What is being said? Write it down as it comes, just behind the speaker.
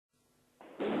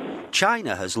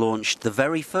China has launched the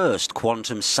very first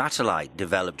quantum satellite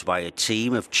developed by a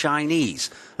team of Chinese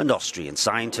and Austrian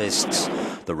scientists.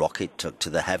 The rocket took to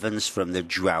the heavens from the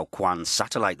Jiuquan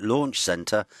Satellite Launch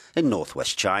Centre in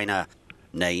northwest China.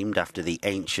 Named after the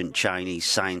ancient Chinese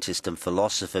scientist and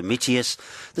philosopher Micius,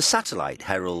 the satellite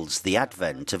heralds the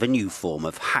advent of a new form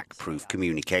of hack-proof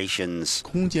communications.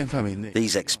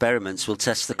 These experiments will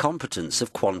test the competence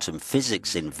of quantum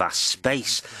physics in vast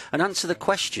space and answer the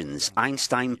questions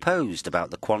Einstein posed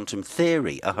about the quantum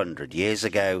theory 100 years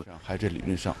ago.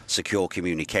 Secure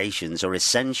communications are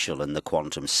essential, and the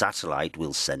quantum satellite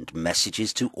will send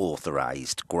messages to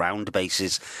authorized ground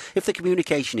bases. If the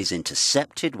communication is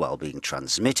intercepted while being transmitted,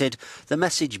 the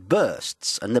message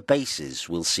bursts and the bases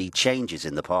will see changes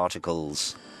in the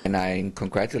particles. And I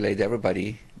congratulate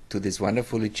everybody to this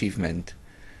wonderful achievement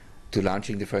to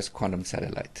launching the first quantum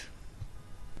satellite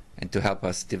and to help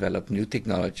us develop new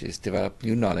technologies, develop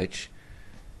new knowledge.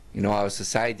 You know, our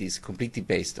society is completely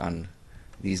based on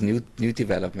these new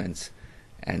developments,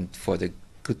 and for the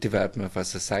good development of our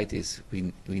societies,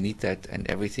 we need that and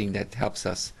everything that helps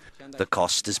us. The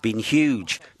cost has been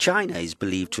huge. China is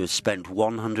believed to have spent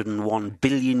 $101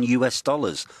 billion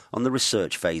on the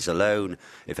research phase alone.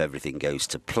 If everything goes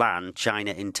to plan,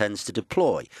 China intends to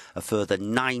deploy a further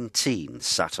 19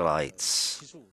 satellites.